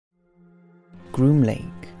Groom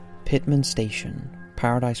Lake, Pittman Station,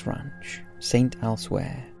 Paradise Ranch, St.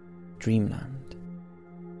 Elsewhere, Dreamland.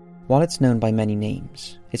 While it's known by many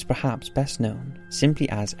names, it's perhaps best known simply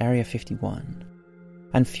as Area 51,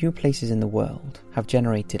 and few places in the world have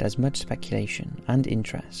generated as much speculation and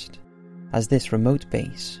interest as this remote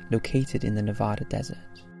base located in the Nevada desert.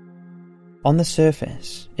 On the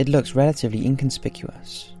surface, it looks relatively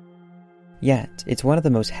inconspicuous, yet it's one of the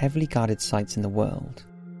most heavily guarded sites in the world,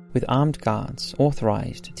 with armed guards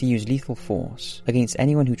authorized to use lethal force against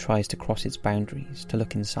anyone who tries to cross its boundaries to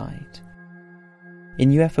look inside.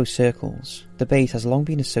 In UFO circles, the base has long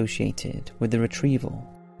been associated with the retrieval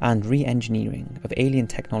and re-engineering of alien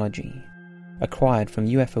technology acquired from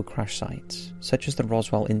UFO crash sites such as the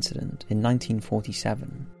Roswell incident in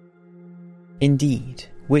 1947. Indeed,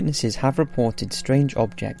 witnesses have reported strange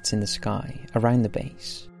objects in the sky around the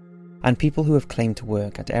base, and people who have claimed to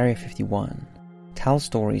work at Area 51 tell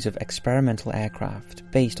stories of experimental aircraft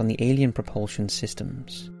based on the alien propulsion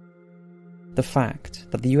systems. The fact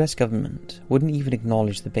that the US government wouldn't even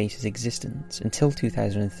acknowledge the base's existence until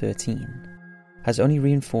 2013 has only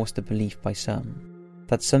reinforced the belief by some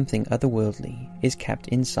that something otherworldly is kept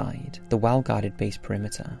inside the well-guarded base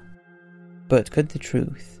perimeter. But could the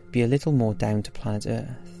truth be a little more down to planet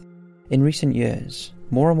Earth? In recent years,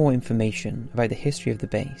 more and more information about the history of the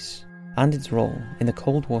base and its role in the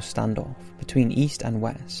Cold War standoff between East and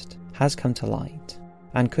West has come to light,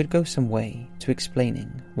 and could go some way to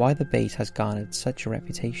explaining why the base has garnered such a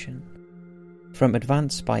reputation. From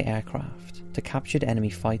advanced spy aircraft to captured enemy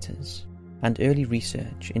fighters and early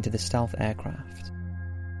research into the stealth aircraft,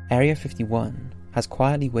 Area 51 has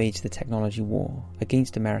quietly waged the technology war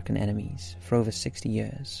against American enemies for over 60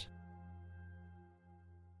 years.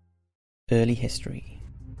 Early history.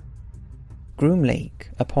 Groom Lake,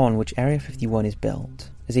 upon which Area 51 is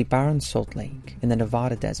built, is a barren salt lake in the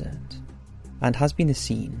Nevada desert, and has been the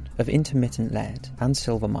scene of intermittent lead and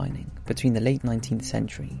silver mining between the late 19th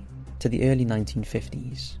century to the early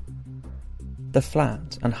 1950s. The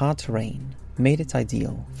flat and hard terrain made it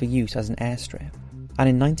ideal for use as an airstrip, and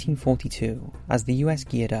in 1942, as the US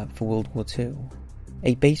geared up for World War II,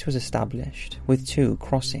 a base was established with two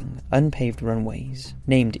crossing, unpaved runways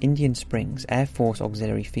named Indian Springs Air Force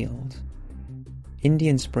Auxiliary Field.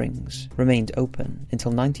 Indian Springs remained open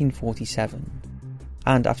until 1947,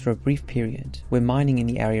 and after a brief period where mining in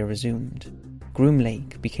the area resumed, Groom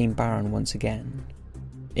Lake became barren once again.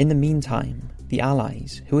 In the meantime, the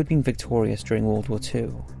Allies, who had been victorious during World War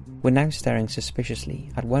II, were now staring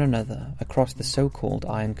suspiciously at one another across the so-called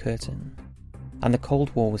Iron Curtain, and the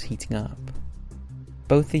Cold War was heating up.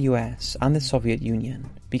 Both the US and the Soviet Union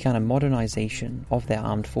began a modernization of their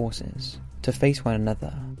armed forces to face one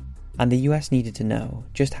another, and the US needed to know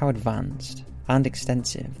just how advanced and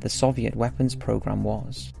extensive the Soviet weapons program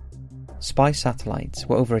was. Spy satellites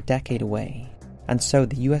were over a decade away, and so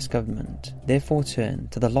the US government therefore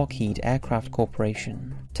turned to the Lockheed Aircraft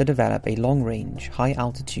Corporation to develop a long-range,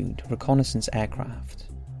 high-altitude reconnaissance aircraft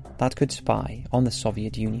that could spy on the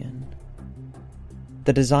Soviet Union.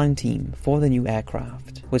 The design team for the new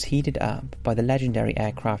aircraft was headed up by the legendary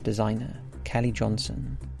aircraft designer Kelly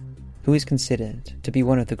Johnson, who is considered to be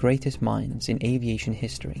one of the greatest minds in aviation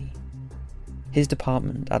history. His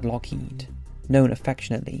department at Lockheed, known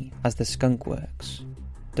affectionately as the Skunk Works,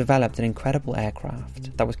 developed an incredible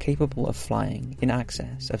aircraft that was capable of flying in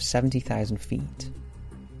excess of 70,000 feet,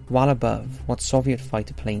 well above what Soviet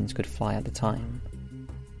fighter planes could fly at the time.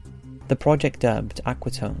 The project, dubbed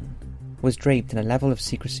Aquatone, was draped in a level of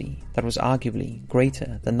secrecy that was arguably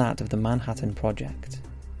greater than that of the Manhattan Project,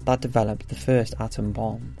 that developed the first atom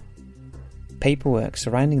bomb. Paperwork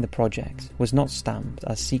surrounding the project was not stamped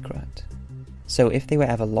as secret, so if they were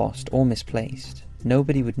ever lost or misplaced,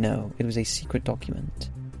 nobody would know it was a secret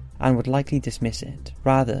document, and would likely dismiss it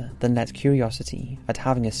rather than let curiosity at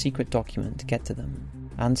having a secret document get to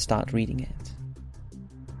them and start reading it.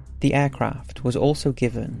 The aircraft was also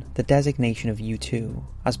given the designation of U-2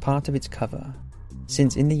 as part of its cover,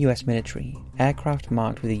 since in the US military, aircraft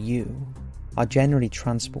marked with a U are generally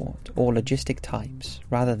transport or logistic types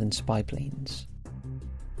rather than spy planes.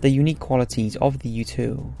 The unique qualities of the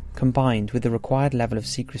U-2, combined with the required level of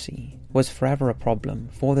secrecy, was forever a problem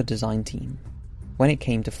for the design team when it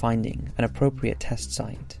came to finding an appropriate test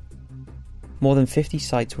site. More than 50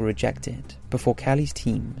 sites were rejected before Kelly's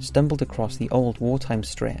team stumbled across the old wartime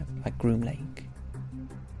strip at Groom Lake.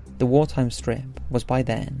 The wartime strip was by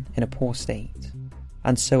then in a poor state,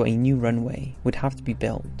 and so a new runway would have to be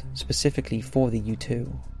built specifically for the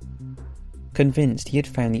U-2. Convinced he had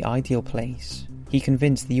found the ideal place, he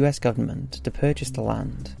convinced the US government to purchase the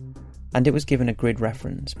land, and it was given a grid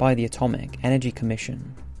reference by the Atomic Energy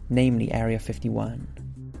Commission, namely Area 51.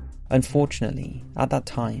 Unfortunately, at that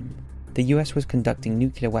time, the US was conducting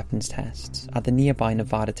nuclear weapons tests at the nearby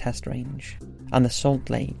Nevada test range, and the Salt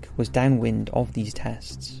Lake was downwind of these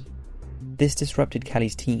tests. This disrupted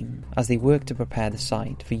Kelly's team as they worked to prepare the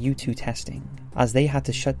site for U-2 testing, as they had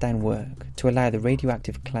to shut down work to allow the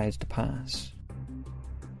radioactive clouds to pass.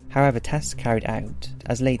 However, tests carried out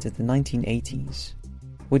as late as the 1980s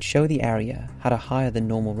would show the area had a higher than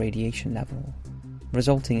normal radiation level,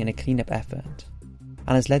 resulting in a cleanup effort,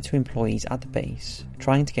 and has led to employees at the base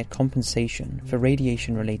trying to get compensation for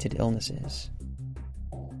radiation-related illnesses.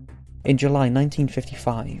 In July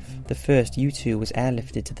 1955, the first U-2 was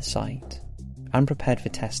airlifted to the site and prepared for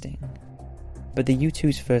testing, but the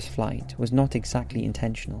U-2's first flight was not exactly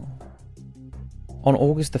intentional. On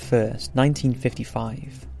August 1st,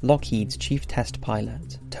 1955, Lockheed's chief test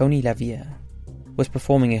pilot, Tony Levier, was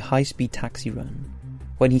performing a high-speed taxi run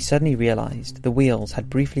when he suddenly realised the wheels had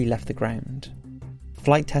briefly left the ground.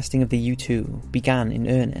 Flight testing of the U-2 began in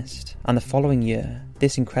earnest, and the following year,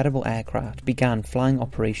 this incredible aircraft began flying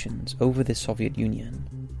operations over the Soviet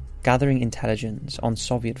Union, gathering intelligence on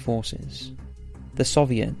Soviet forces. The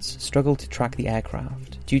Soviets struggled to track the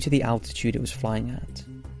aircraft due to the altitude it was flying at,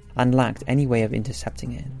 and lacked any way of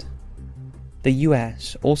intercepting it. The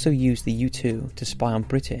US also used the U-2 to spy on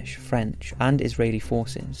British, French, and Israeli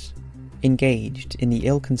forces, engaged in the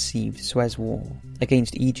ill-conceived Suez War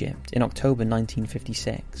against Egypt in October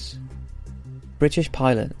 1956. British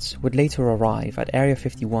pilots would later arrive at Area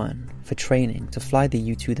 51 for training to fly the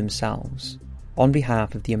U-2 themselves, on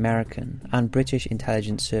behalf of the American and British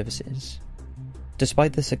intelligence services.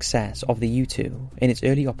 Despite the success of the U-2 in its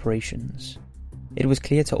early operations, it was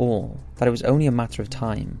clear to all that it was only a matter of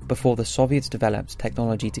time before the Soviets developed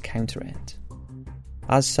technology to counter it.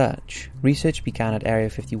 As such, research began at Area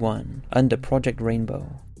 51 under Project Rainbow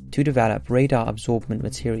to develop radar absorbent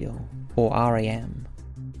material, or RAM,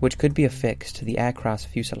 which could be affixed to the aircraft's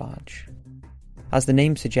fuselage. As the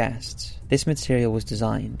name suggests, this material was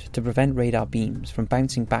designed to prevent radar beams from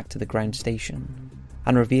bouncing back to the ground station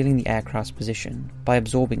and revealing the aircraft's position by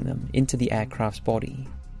absorbing them into the aircraft's body.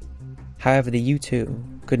 However, the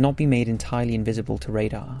U-2 could not be made entirely invisible to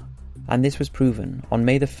radar, and this was proven on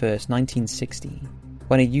May 1st, 1960,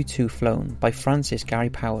 when a U-2 flown by Francis Gary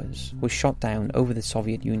Powers was shot down over the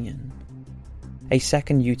Soviet Union. A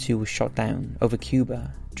second U-2 was shot down over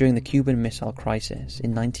Cuba during the Cuban Missile Crisis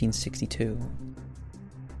in 1962.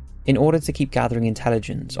 In order to keep gathering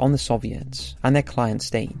intelligence on the Soviets and their client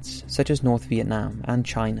states, such as North Vietnam and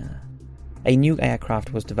China, a new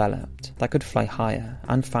aircraft was developed that could fly higher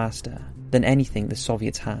and faster than anything the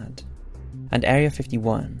Soviets had, and Area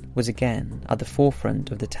 51 was again at the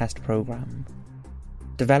forefront of the test program.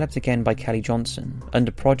 Developed again by Kelly Johnson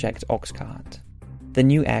under Project Oxcart, the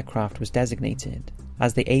new aircraft was designated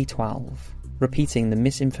as the A-12, repeating the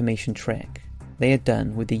misinformation trick they had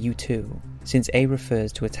done with the U-2, since A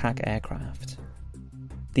refers to attack aircraft.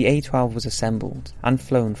 The A-12 was assembled and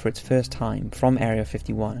flown for its first time from Area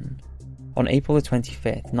 51 on April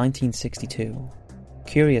 25th, 1962.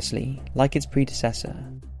 Curiously, like its predecessor,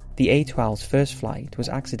 the A-12's first flight was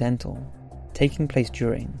accidental, taking place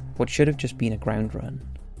during what should have just been a ground run.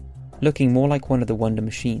 Looking more like one of the wonder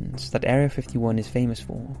machines that Area 51 is famous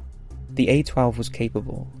for, the A-12 was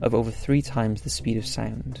capable of over 3 times the speed of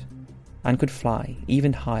sound, and could fly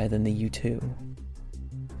even higher than the U-2.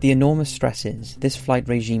 The enormous stresses this flight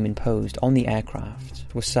regime imposed on the aircraft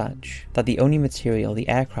were such that the only material the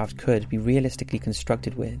aircraft could be realistically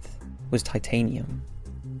constructed with was titanium.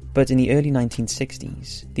 But in the early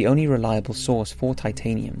 1960s, the only reliable source for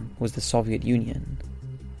titanium was the Soviet Union,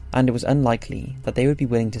 and it was unlikely that they would be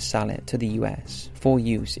willing to sell it to the US for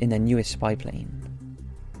use in their newest spy plane.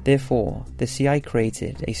 Therefore, the CIA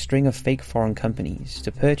created a string of fake foreign companies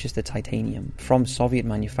to purchase the titanium from Soviet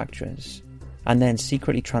manufacturers, and then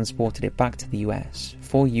secretly transported it back to the US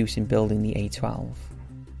for use in building the A-12.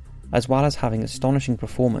 As well as having astonishing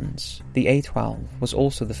performance, the A-12 was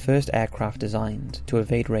also the first aircraft designed to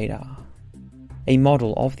evade radar. A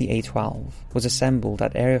model of the A-12 was assembled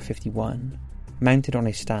at Area 51, mounted on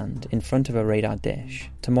a stand in front of a radar dish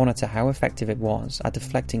to monitor how effective it was at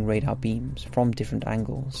deflecting radar beams from different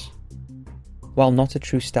angles. While not a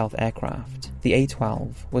true stealth aircraft, the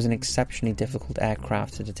A-12 was an exceptionally difficult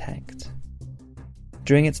aircraft to detect.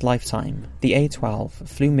 During its lifetime, the A-12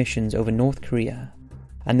 flew missions over North Korea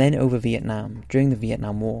and then over Vietnam during the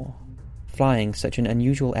Vietnam War. Flying such an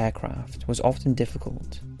unusual aircraft was often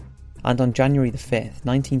difficult, and on January 5th,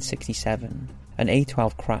 1967, an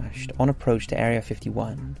A-12 crashed on approach to Area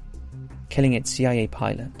 51, killing its CIA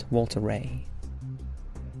pilot, Walter Ray.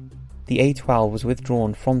 the A-12 was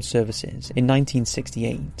withdrawn from services in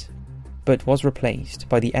 1968, but was replaced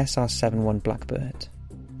by the SR-71 Blackbird,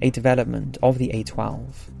 a development of the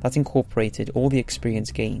A-12 that incorporated all the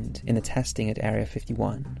experience gained in the testing at Area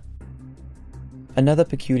 51. Another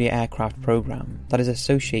peculiar aircraft program that is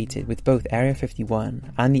associated with both Area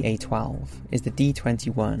 51 and the A-12 is the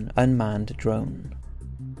D-21 unmanned drone.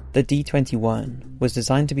 The D-21 was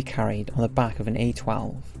designed to be carried on the back of an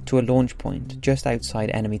A-12 to a launch point just outside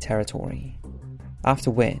enemy territory,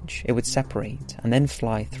 after which it would separate and then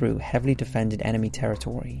fly through heavily defended enemy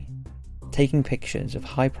territory, taking pictures of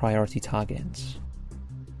high-priority targets.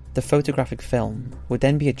 The photographic film would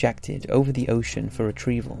then be ejected over the ocean for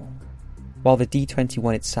retrieval, while the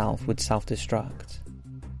D-21 itself would self-destruct.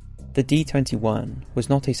 The D-21 was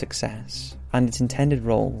not a success, and its intended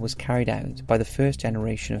role was carried out by the first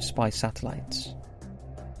generation of spy satellites,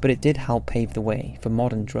 but it did help pave the way for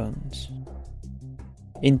modern drones.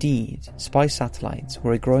 Indeed, spy satellites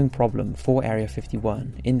were a growing problem for Area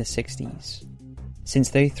 51 in the 60s, since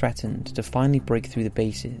they threatened to finally break through the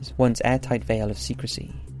base's once airtight veil of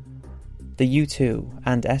secrecy. The U-2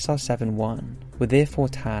 and SR-71 were therefore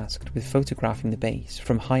tasked with photographing the base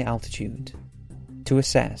from high altitude to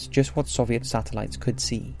assess just what Soviet satellites could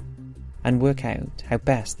see and work out how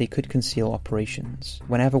best they could conceal operations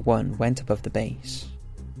whenever one went above the base.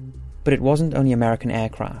 But it wasn't only American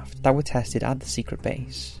aircraft that were tested at the secret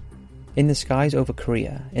base. In the skies over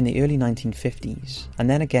Korea in the early 1950s, and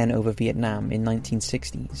then again over Vietnam in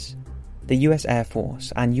 1960s, the US Air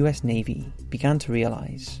Force and US Navy began to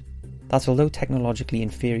realise that although technologically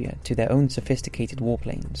inferior to their own sophisticated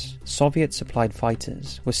warplanes, Soviet-supplied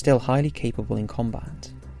fighters were still highly capable in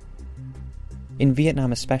combat. In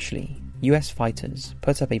Vietnam especially, US fighters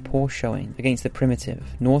put up a poor showing against the primitive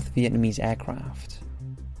North Vietnamese aircraft,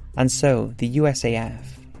 and so the USAF,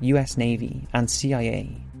 US Navy and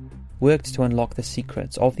CIA worked to unlock the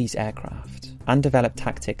secrets of these aircraft and develop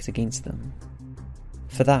tactics against them.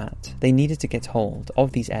 For that, they needed to get hold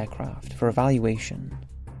of these aircraft for evaluation,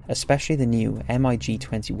 especially the new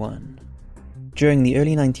MiG-21. During the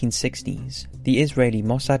early 1960s, the Israeli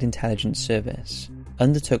Mossad intelligence service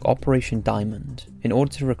undertook Operation Diamond in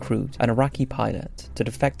order to recruit an Iraqi pilot to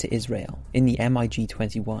defect to Israel in the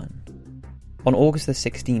MiG-21. On August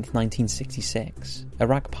 16, 1966,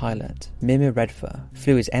 Iraq pilot Mimir Redfer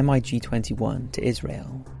flew his MiG-21 to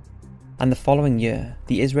Israel, and the following year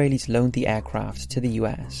the Israelis loaned the aircraft to the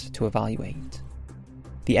US to evaluate.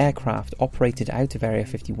 The aircraft operated out of Area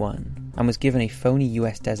 51 and was given a phony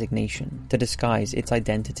US designation to disguise its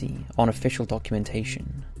identity on official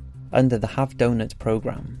documentation. Under the Have Donut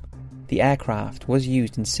program, the aircraft was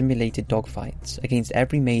used in simulated dogfights against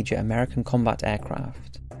every major American combat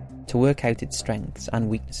aircraft to work out its strengths and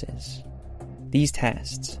weaknesses. These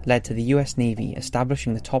tests led to the US Navy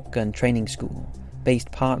establishing the Top Gun training school, based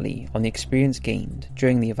partly on the experience gained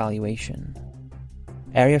during the evaluation.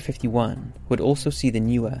 Area 51 would also see the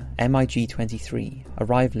newer MiG-23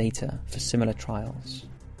 arrive later for similar trials.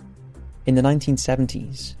 In the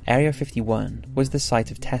 1970s, Area 51 was the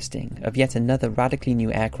site of testing of yet another radically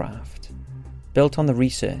new aircraft, built on the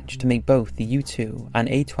research to make both the U-2 and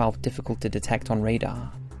A-12 difficult to detect on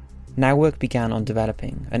radar. Now work began on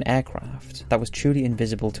developing an aircraft that was truly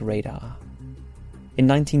invisible to radar. In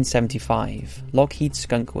 1975, Lockheed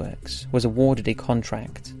Skunk Works was awarded a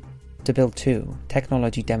contract to build 2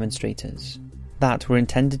 technology demonstrators that were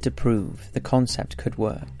intended to prove the concept could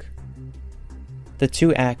work. The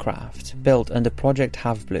 2 aircraft, built under Project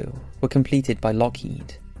Have Blue, were completed by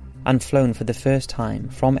Lockheed and flown for the first time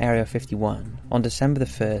from Area 51 on December 1,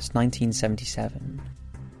 1977.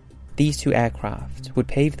 These 2 aircraft would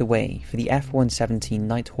pave the way for the F-117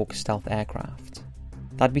 Nighthawk stealth aircraft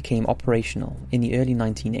that became operational in the early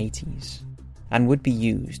 1980s and would be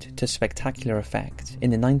used to spectacular effect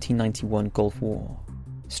in the 1991 Gulf War,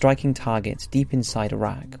 striking targets deep inside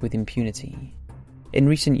Iraq with impunity. In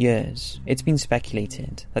recent years, it's been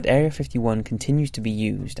speculated that Area 51 continues to be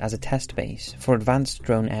used as a test base for advanced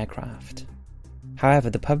drone aircraft. However,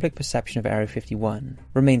 the public perception of Area 51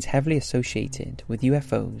 remains heavily associated with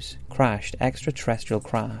UFOs, crashed extraterrestrial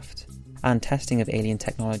craft, and testing of alien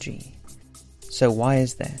technology. So why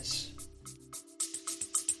is this?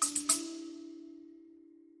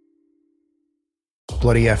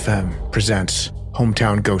 Bloody FM presents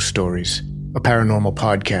Hometown Ghost Stories, a paranormal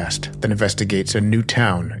podcast that investigates a new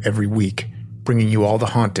town every week, bringing you all the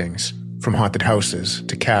hauntings, from haunted houses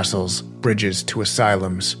to castles, bridges to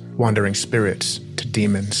asylums, wandering spirits to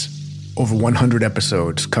demons. Over 100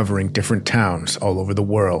 episodes covering different towns all over the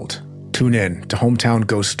world. Tune in to Hometown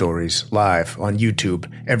Ghost Stories live on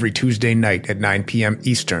YouTube every Tuesday night at 9 p.m.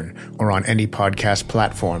 Eastern or on any podcast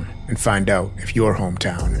platform and find out if your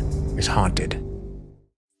hometown is haunted.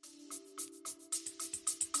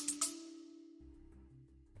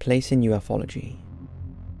 Place in ufology.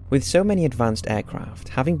 With so many advanced aircraft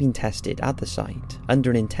having been tested at the site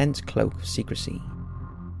under an intense cloak of secrecy,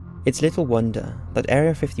 it's little wonder that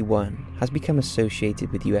Area 51 has become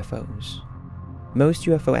associated with UFOs. Most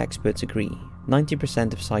UFO experts agree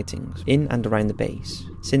 90% of sightings in and around the base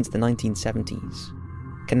since the 1970s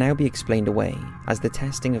can now be explained away as the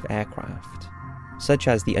testing of aircraft, such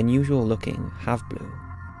as the unusual-looking Have-Blue.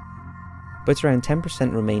 But around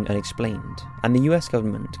 10% remain unexplained, and the US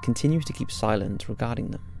government continues to keep silent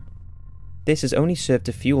regarding them. This has only served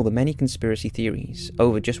to fuel the many conspiracy theories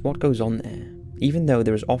over just what goes on there, even though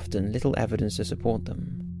there is often little evidence to support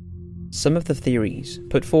them. Some of the theories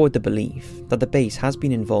put forward the belief that the base has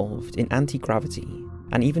been involved in anti-gravity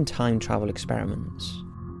and even time travel experiments.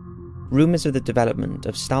 Rumours of the development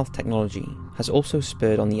of stealth technology has also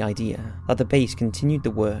spurred on the idea that the base continued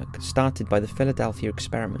the work started by the Philadelphia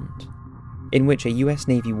experiment, in which a US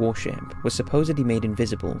Navy warship was supposedly made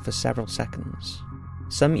invisible for several seconds.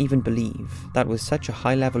 Some even believe that with such a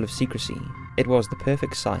high level of secrecy, it was the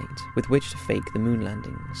perfect site with which to fake the moon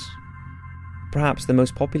landings. Perhaps the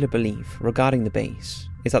most popular belief regarding the base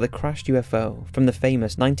is that the crashed UFO from the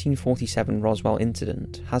famous 1947 Roswell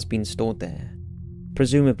incident has been stored there,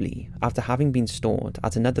 presumably after having been stored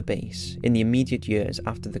at another base in the immediate years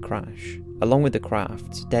after the crash, along with the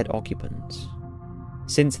craft's dead occupants.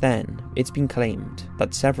 Since then, it's been claimed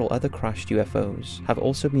that several other crashed UFOs have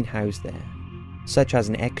also been housed there, such as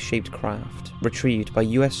an X-shaped craft retrieved by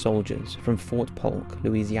US soldiers from Fort Polk,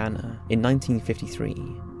 Louisiana in 1953,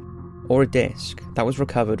 or a disc that was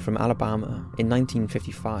recovered from Alabama in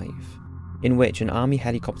 1955, in which an Army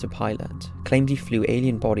helicopter pilot claimed he flew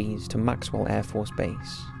alien bodies to Maxwell Air Force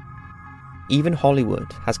Base. Even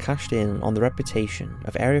Hollywood has cashed in on the reputation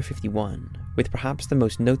of Area 51, with perhaps the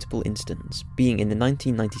most notable instance being in the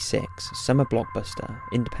 1996 summer blockbuster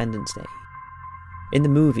Independence Day. In the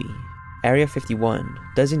movie, Area 51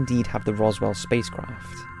 does indeed have the Roswell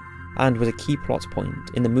spacecraft, and was a key plot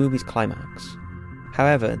point in the movie's climax.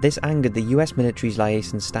 However, this angered the US military's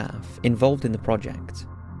liaison staff involved in the project,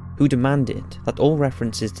 who demanded that all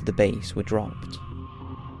references to the base were dropped.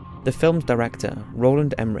 The film's director,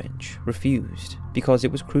 Roland Emmerich, refused because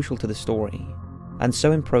it was crucial to the story, and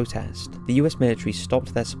so in protest, the US military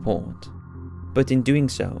stopped their support, but in doing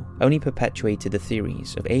so, only perpetuated the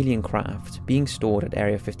theories of alien craft being stored at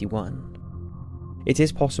Area 51. It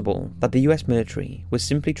is possible that the US military was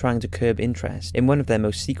simply trying to curb interest in one of their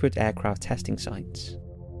most secret aircraft testing sites,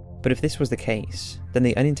 but if this was the case, then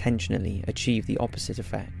they unintentionally achieved the opposite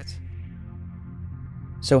effect.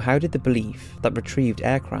 So how did the belief that retrieved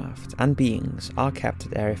aircraft and beings are kept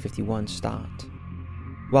at Area 51 start?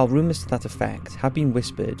 While rumours to that effect have been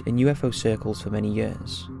whispered in UFO circles for many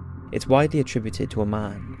years, it's widely attributed to a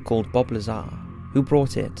man called Bob Lazar, who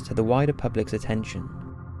brought it to the wider public's attention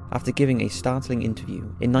after giving a startling interview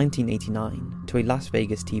in 1989 to a Las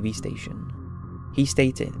Vegas TV station. He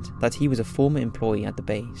stated that he was a former employee at the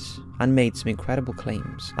base and made some incredible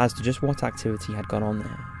claims as to just what activity had gone on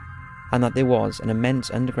there, and that there was an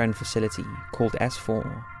immense underground facility called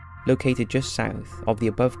S4, located just south of the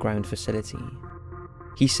above-ground facility.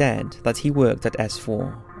 He said that he worked at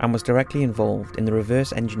S4 and was directly involved in the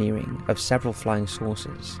reverse engineering of several flying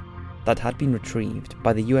saucers that had been retrieved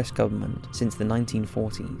by the US government since the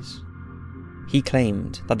 1940s. He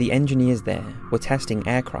claimed that the engineers there were testing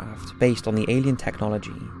aircraft based on the alien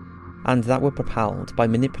technology, and that were propelled by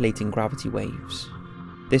manipulating gravity waves.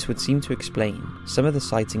 This would seem to explain some of the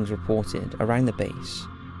sightings reported around the base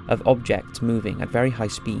of objects moving at very high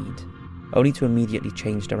speed, only to immediately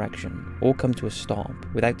change direction or come to a stop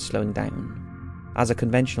without slowing down, as a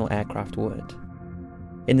conventional aircraft would.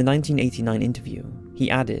 In the 1989 interview, he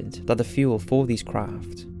added that the fuel for these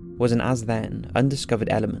craft was an as-then undiscovered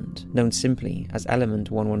element known simply as Element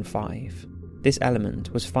 115. This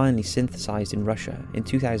element was finally synthesized in Russia in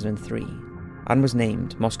 2003 and was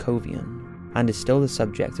named Moscovian, and is still the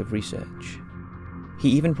subject of research. He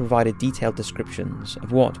even provided detailed descriptions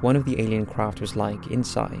of what one of the alien craft was like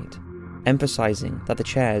inside, emphasizing that the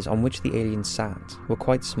chairs on which the aliens sat were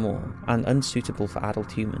quite small and unsuitable for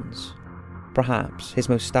adult humans. Perhaps his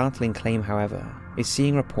most startling claim, however, is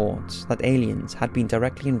seeing reports that aliens had been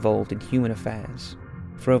directly involved in human affairs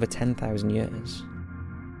for over 10,000 years.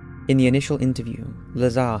 In the initial interview,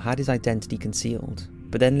 Lazar had his identity concealed,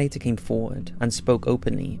 but then later came forward and spoke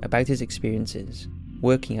openly about his experiences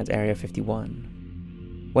working at Area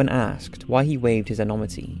 51. When asked why he waived his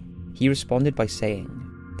anonymity, he responded by saying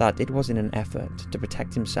that it was in an effort to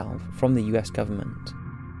protect himself from the US government,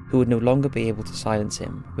 who would no longer be able to silence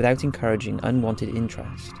him without encouraging unwanted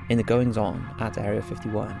interest in the goings-on at Area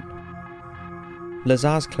 51.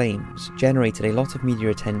 Lazar's claims generated a lot of media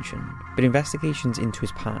attention, but investigations into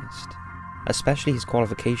his past, especially his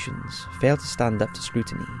qualifications, failed to stand up to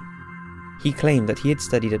scrutiny. He claimed that he had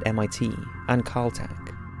studied at MIT and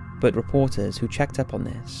Caltech, but reporters who checked up on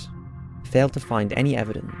this failed to find any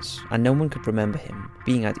evidence, and no one could remember him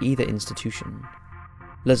being at either institution.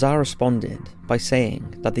 Lazar responded by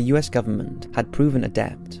saying that the US government had proven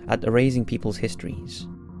adept at erasing people's histories,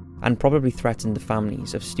 and probably threatened the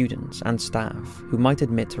families of students and staff who might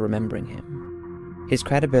admit to remembering him. His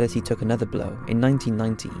credibility took another blow in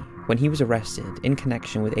 1990 when he was arrested in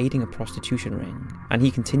connection with aiding a prostitution ring, and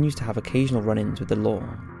he continues to have occasional run-ins with the law,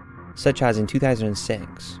 such as in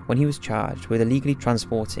 2006 when he was charged with illegally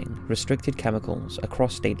transporting restricted chemicals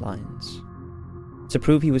across state lines. To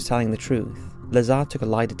prove he was telling the truth, Lazar took a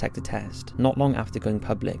lie detector test not long after going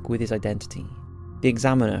public with his identity. The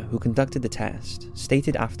examiner who conducted the test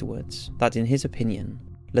stated afterwards that in his opinion,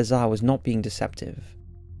 Lazar was not being deceptive,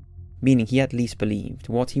 meaning he at least believed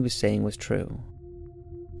what he was saying was true.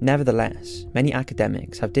 Nevertheless, many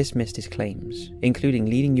academics have dismissed his claims, including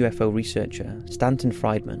leading UFO researcher Stanton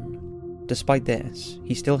Friedman. Despite this,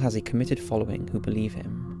 he still has a committed following who believe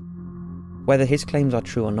him. Whether his claims are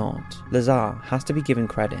true or not, Lazar has to be given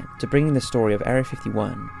credit to bringing the story of Area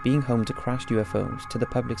 51 being home to crashed UFOs to the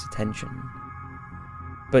public's attention.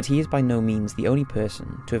 But he is by no means the only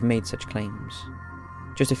person to have made such claims.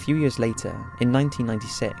 Just a few years later, in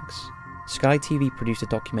 1996, Sky TV produced a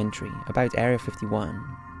documentary about Area 51,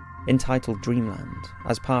 entitled Dreamland,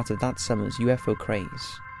 as part of that summer's UFO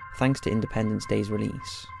craze, thanks to Independence Day's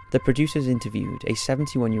release. The producers interviewed a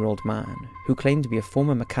 71-year-old man who claimed to be a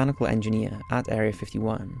former mechanical engineer at Area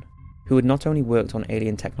 51, who had not only worked on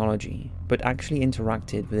alien technology, but actually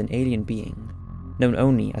interacted with an alien being, known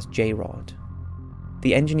only as J-Rod.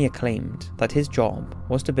 The engineer claimed that his job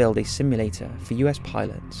was to build a simulator for US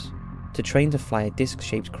pilots to train to fly a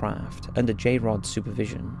disc-shaped craft under J-Rod's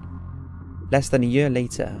supervision. Less than a year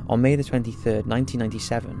later, on May 23,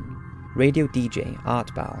 1997, radio DJ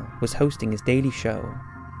Art Bell was hosting his daily show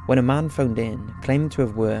when a man phoned in claiming to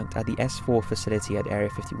have worked at the S4 facility at Area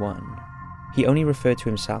 51. He only referred to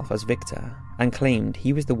himself as Victor and claimed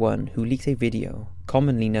he was the one who leaked a video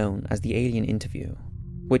commonly known as the Alien Interview,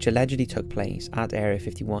 which allegedly took place at Area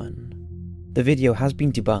 51. The video has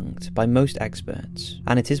been debunked by most experts,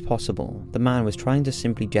 and it is possible the man was trying to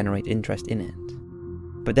simply generate interest in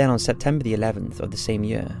it. But then on September the 11th of the same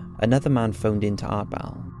year, another man phoned in to Art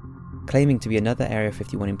Bell, claiming to be another Area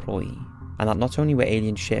 51 employee, and that not only were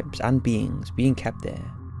alien ships and beings being kept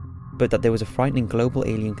there, but that there was a frightening global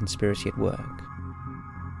alien conspiracy at work.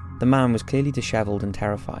 The man was clearly dishevelled and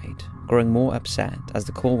terrified, growing more upset as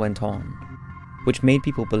the call went on, which made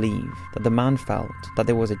people believe that the man felt that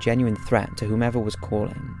there was a genuine threat to whomever was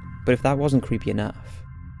calling. But if that wasn't creepy enough,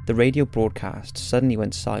 the radio broadcast suddenly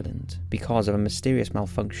went silent because of a mysterious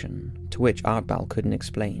malfunction to which Art Bell couldn't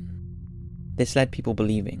explain. This led people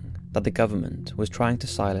believing that the government was trying to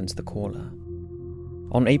silence the caller.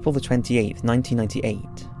 On April 28,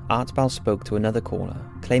 1998, Art Bell spoke to another caller,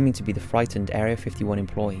 claiming to be the frightened Area 51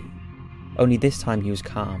 employee. Only this time he was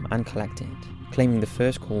calm and collected, claiming the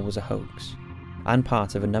first call was a hoax, and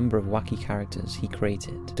part of a number of wacky characters he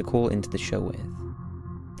created to call into the show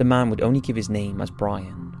with. The man would only give his name as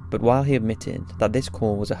Brian, but while he admitted that this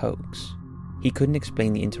call was a hoax, he couldn't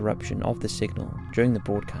explain the interruption of the signal during the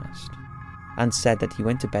broadcast, and said that he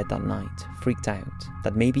went to bed that night, freaked out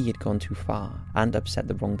that maybe he had gone too far and upset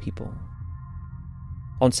the wrong people.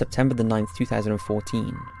 On September 9,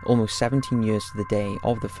 2014, almost 17 years to the day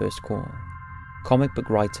of the first call, comic book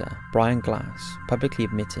writer Brian Glass publicly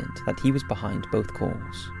admitted that he was behind both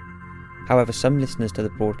calls. However, some listeners to the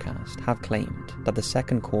broadcast have claimed that the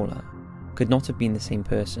second caller could not have been the same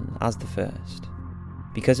person as the first,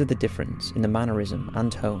 because of the difference in the mannerism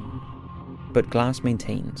and tone, but Glass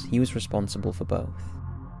maintains he was responsible for both.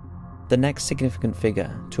 The next significant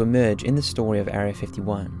figure to emerge in the story of Area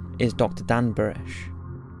 51 is Dr. Dan Burish.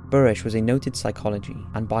 Burish was a noted psychology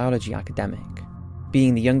and biology academic,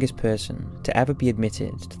 being the youngest person to ever be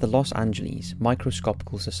admitted to the Los Angeles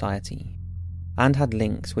Microscopical Society, and had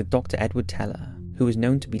links with Dr. Edward Teller, who was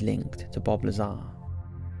known to be linked to Bob Lazar.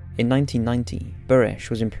 In 1990, Burish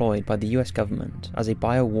was employed by the US government as a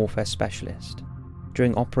biowarfare specialist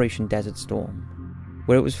during Operation Desert Storm,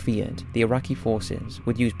 where it was feared the Iraqi forces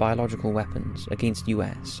would use biological weapons against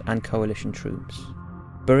US and coalition troops.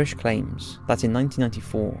 Burish claims that in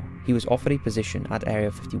 1994 he was offered a position at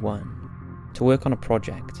Area 51, to work on a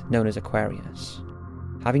project known as Aquarius.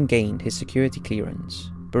 Having gained his security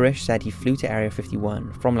clearance, Barish said he flew to Area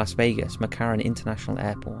 51 from Las Vegas McCarran International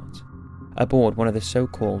Airport, aboard one of the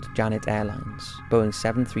so-called Janet Airlines Boeing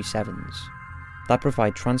 737s that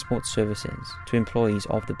provide transport services to employees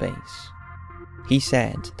of the base. He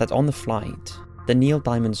said that on the flight, the Neil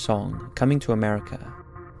Diamond song Coming to America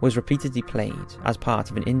was repeatedly played as part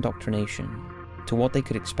of an indoctrination to what they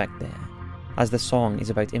could expect there, as the song is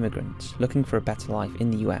about immigrants looking for a better life in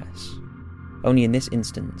the US. Only in this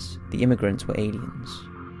instance, the immigrants were aliens.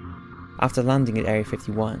 After landing at Area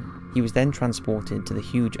 51, he was then transported to the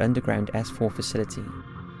huge underground S4 facility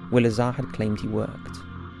where Lazar had claimed he worked.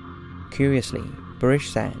 Curiously,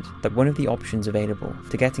 Barish said that one of the options available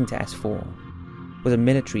to getting to S4 was a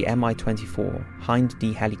military Mi-24 Hind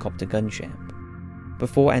D helicopter gunship.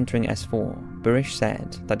 Before entering S4, Barish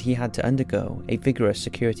said that he had to undergo a vigorous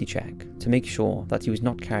security check to make sure that he was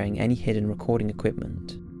not carrying any hidden recording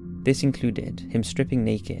equipment. This included him stripping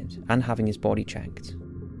naked and having his body checked.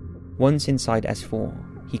 Once inside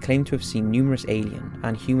S4, he claimed to have seen numerous alien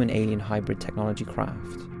and human-alien hybrid technology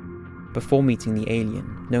craft, before meeting the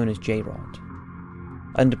alien known as J-Rod.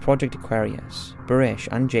 Under Project Aquarius, Barish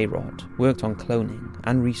and J-Rod worked on cloning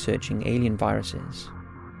and researching alien viruses.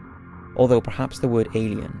 Although perhaps the word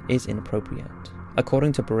alien is inappropriate.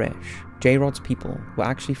 According to Barish, J-Rod's people were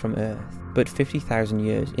actually from Earth, but 50,000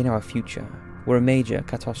 years in our future, where a major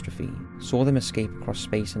catastrophe saw them escape across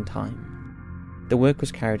space and time. The work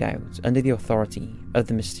was carried out under the authority of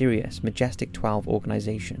the mysterious Majestic 12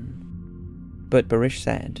 organization. But Barish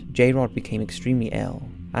said J-Rod became extremely ill,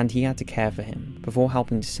 and he had to care for him before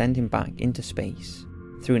helping to send him back into space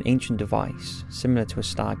through an ancient device similar to a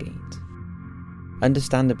Stargate.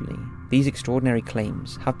 Understandably, these extraordinary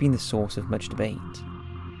claims have been the source of much debate.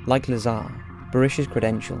 Like Lazar, Barish's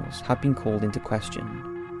credentials have been called into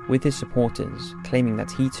question, with his supporters claiming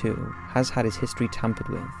that he too has had his history tampered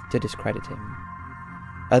with to discredit him.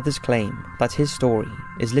 Others claim that his story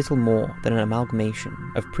is little more than an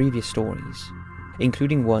amalgamation of previous stories,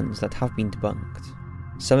 including ones that have been debunked.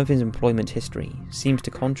 Some of his employment history seems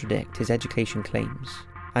to contradict his education claims,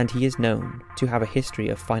 and he is known to have a history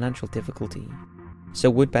of financial difficulty, so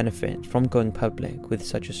would benefit from going public with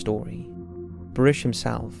such a story. Barish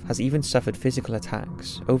himself has even suffered physical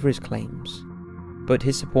attacks over his claims, but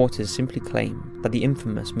his supporters simply claim that the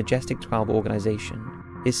infamous Majestic 12 organization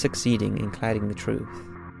is succeeding in clouding the truth.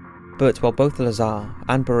 But while both Lazar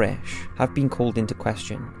and Barish have been called into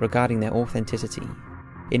question regarding their authenticity,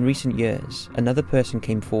 in recent years another person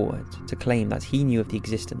came forward to claim that he knew of the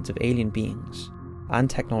existence of alien beings and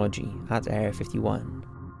technology at Area 51,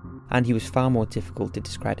 and he was far more difficult to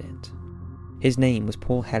discredit. His name was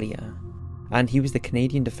Paul Hellyer, and he was the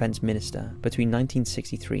Canadian Defence Minister between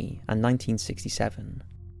 1963 and 1967.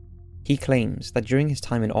 He claims that during his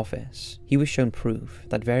time in office, he was shown proof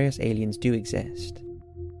that various aliens do exist,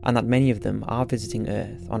 and that many of them are visiting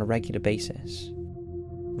Earth on a regular basis.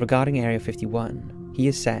 Regarding Area 51, he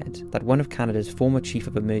has said that one of Canada's former Chief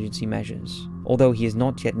of Emergency Measures, although he has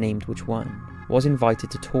not yet named which one, was invited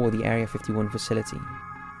to tour the Area 51 facility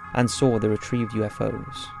and saw the retrieved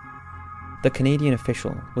UFOs. The Canadian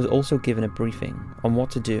official was also given a briefing on what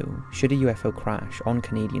to do should a UFO crash on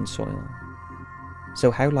Canadian soil. So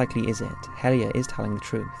how likely is it Hellyer is telling the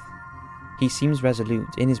truth? He seems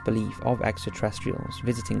resolute in his belief of extraterrestrials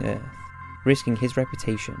visiting Earth, risking his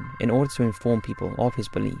reputation in order to inform people of his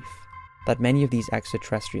belief that many of these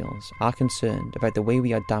extraterrestrials are concerned about the way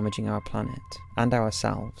we are damaging our planet and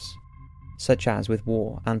ourselves, such as with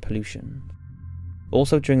war and pollution.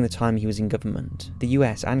 Also during the time he was in government, the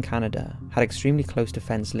US and Canada had extremely close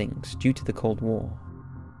defence links due to the Cold War,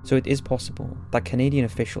 so it is possible that Canadian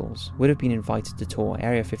officials would have been invited to tour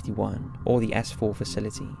Area 51 or the S4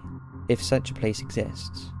 facility, if such a place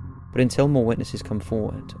exists. But until more witnesses come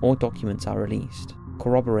forward or documents are released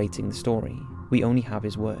corroborating the story, we only have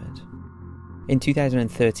his word. In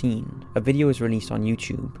 2013, a video was released on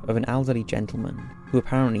YouTube of an elderly gentleman who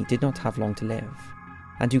apparently did not have long to live,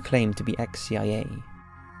 and who claimed to be ex-CIA.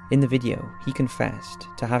 In the video, he confessed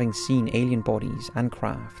to having seen alien bodies and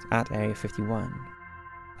craft at Area 51.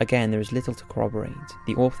 Again, there is little to corroborate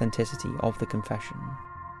the authenticity of the confession.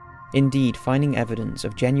 Indeed, finding evidence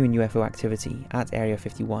of genuine UFO activity at Area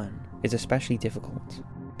 51 is especially difficult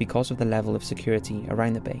because of the level of security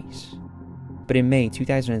around the base. But in May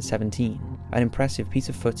 2017, an impressive piece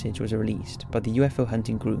of footage was released by the UFO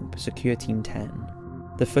hunting group Secure Team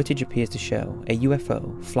 10. The footage appears to show a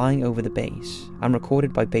UFO flying over the base and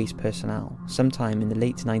recorded by base personnel sometime in the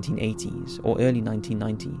late 1980s or early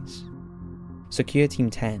 1990s. Secure Team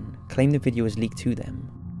 10 claimed the video was leaked to them,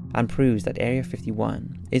 and proves that Area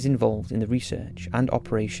 51 is involved in the research and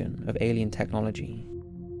operation of alien technology.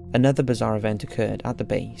 Another bizarre event occurred at the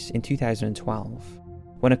base in 2012,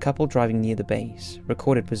 when a couple driving near the base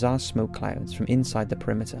recorded bizarre smoke clouds from inside the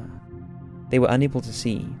perimeter. They were unable to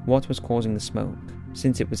see what was causing the smoke,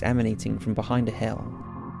 since it was emanating from behind a hill,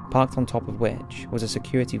 parked on top of which was a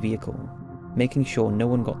security vehicle, making sure no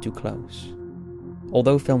one got too close.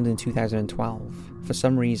 Although filmed in 2012, for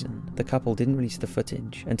some reason the couple didn't release the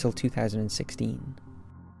footage until 2016.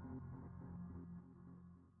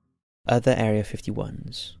 Other Area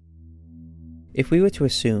 51s. If we were to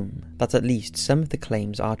assume that at least some of the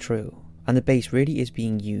claims are true, and the base really is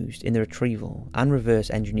being used in the retrieval and reverse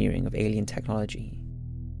engineering of alien technology,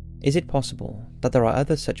 is it possible that there are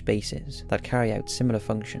other such bases that carry out similar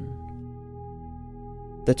function?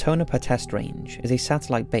 The Tonopah Test Range is a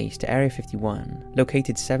satellite base to Area 51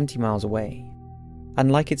 located 70 miles away,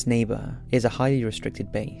 and like its neighbour, is a highly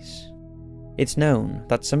restricted base. It's known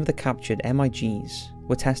that some of the captured MiGs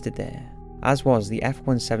were tested there, as was the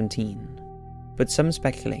F-117, but some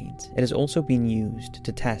speculate it has also been used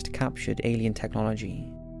to test captured alien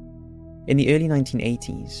technology. In the early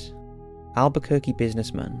 1980s, Albuquerque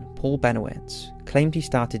businessman Paul Benowitz claimed he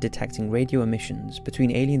started detecting radio emissions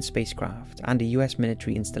between alien spacecraft and a US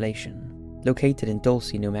military installation located in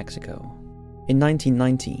Dulce, New Mexico. In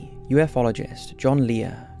 1990, ufologist John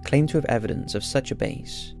Lear claimed to have evidence of such a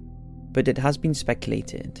base, but it has been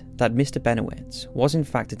speculated that Mr. Benowitz was in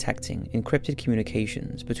fact detecting encrypted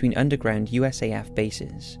communications between underground USAF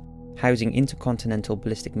bases housing intercontinental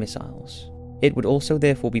ballistic missiles. It would also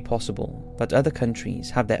therefore be possible that other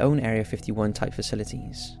countries have their own Area 51 type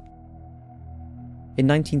facilities. In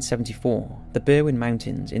 1974, the Berwyn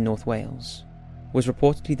Mountains in North Wales was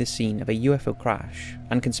reportedly the scene of a UFO crash,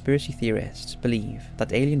 and conspiracy theorists believe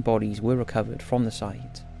that alien bodies were recovered from the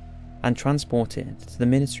site and transported to the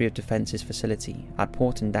Ministry of Defence's facility at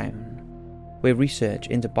Porton Down, where research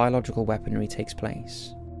into biological weaponry takes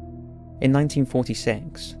place. In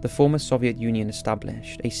 1946, the former Soviet Union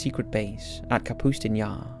established a secret base at Kapustin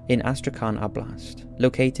Yar in Astrakhan Oblast,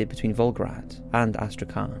 located between Volgograd and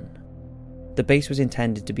Astrakhan. The base was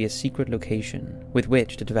intended to be a secret location with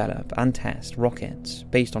which to develop and test rockets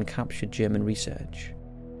based on captured German research.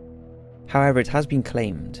 However, it has been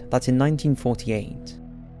claimed that in 1948,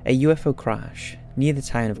 a UFO crash near the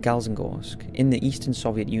town of Galzengorsk in the Eastern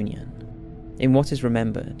Soviet Union, in what is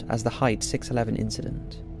remembered as the Height 611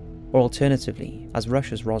 incident, or alternatively as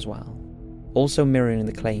Russia's Roswell, also mirroring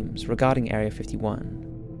the claims regarding Area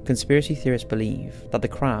 51, conspiracy theorists believe that the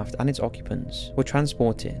craft and its occupants were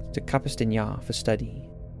transported to Kapustin Yar for study,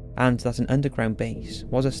 and that an underground base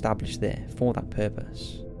was established there for that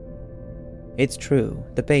purpose. It's true,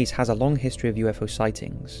 the base has a long history of UFO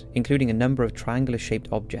sightings, including a number of triangular-shaped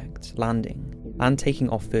objects landing and taking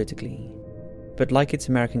off vertically, but like its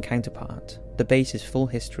American counterpart, the base's full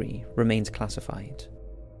history remains classified.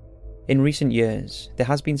 In recent years, there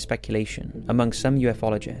has been speculation among some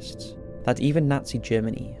ufologists that even Nazi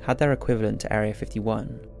Germany had their equivalent to Area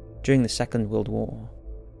 51 during the Second World War.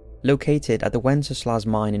 Located at the Wenceslas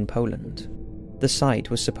mine in Poland, the site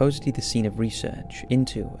was supposedly the scene of research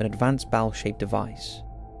into an advanced bell-shaped device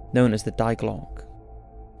known as the Die Glock,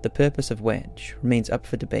 the purpose of which remains up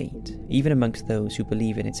for debate even amongst those who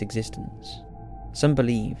believe in its existence. Some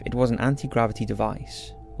believe it was an anti-gravity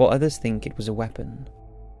device, while others think it was a weapon,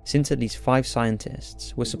 since at least 5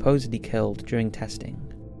 scientists were supposedly killed during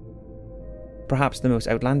testing. Perhaps the most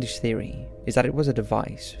outlandish theory is that it was a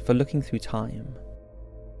device for looking through time.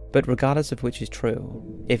 But regardless of which is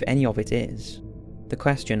true, if any of it is, the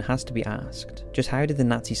question has to be asked, just how did the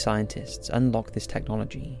Nazi scientists unlock this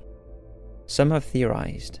technology? Some have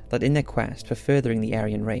theorized that in their quest for furthering the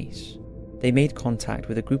Aryan race, they made contact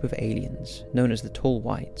with a group of aliens known as the Tall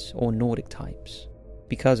Whites or Nordic types,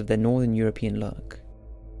 because of their Northern European look.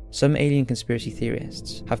 Some alien conspiracy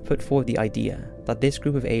theorists have put forward the idea that this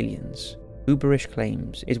group of aliens, who Barish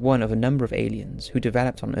claims is one of a number of aliens who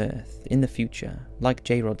developed on Earth in the future, like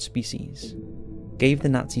J-Rod species, gave the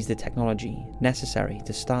Nazis the technology necessary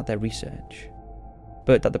to start their research,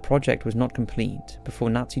 but that the project was not complete before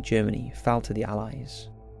Nazi Germany fell to the Allies.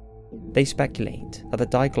 They speculate that the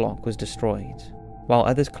Die Glock was destroyed, while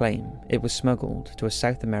others claim it was smuggled to a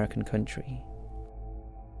South American country.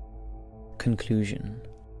 Conclusion.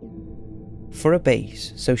 For a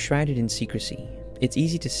base so shrouded in secrecy, it's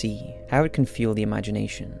easy to see how it can fuel the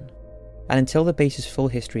imagination, and until the base's full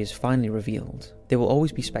history is finally revealed, there will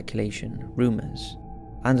always be speculation, rumours,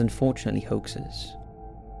 and unfortunately hoaxes.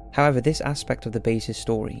 However, this aspect of the base's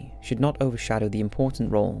story should not overshadow the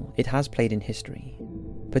important role it has played in history,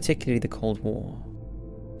 particularly the Cold War.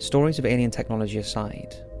 Stories of alien technology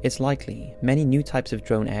aside, it's likely many new types of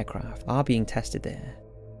drone aircraft are being tested there,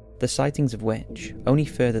 the sightings of which only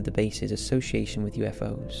further the base's association with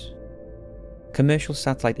UFOs. Commercial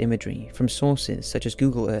satellite imagery from sources such as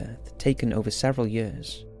Google Earth, taken over several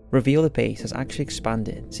years, reveal the base has actually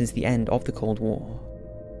expanded since the end of the Cold War,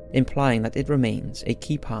 implying that it remains a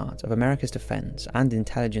key part of America's defense and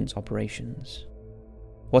intelligence operations.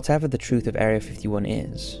 Whatever the truth of Area 51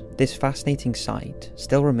 is, this fascinating site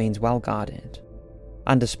still remains well guarded,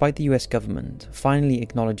 and despite the US government finally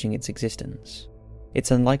acknowledging its existence,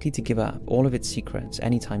 it's unlikely to give up all of its secrets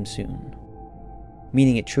anytime soon,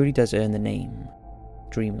 meaning it truly does earn the name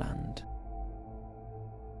Dreamland.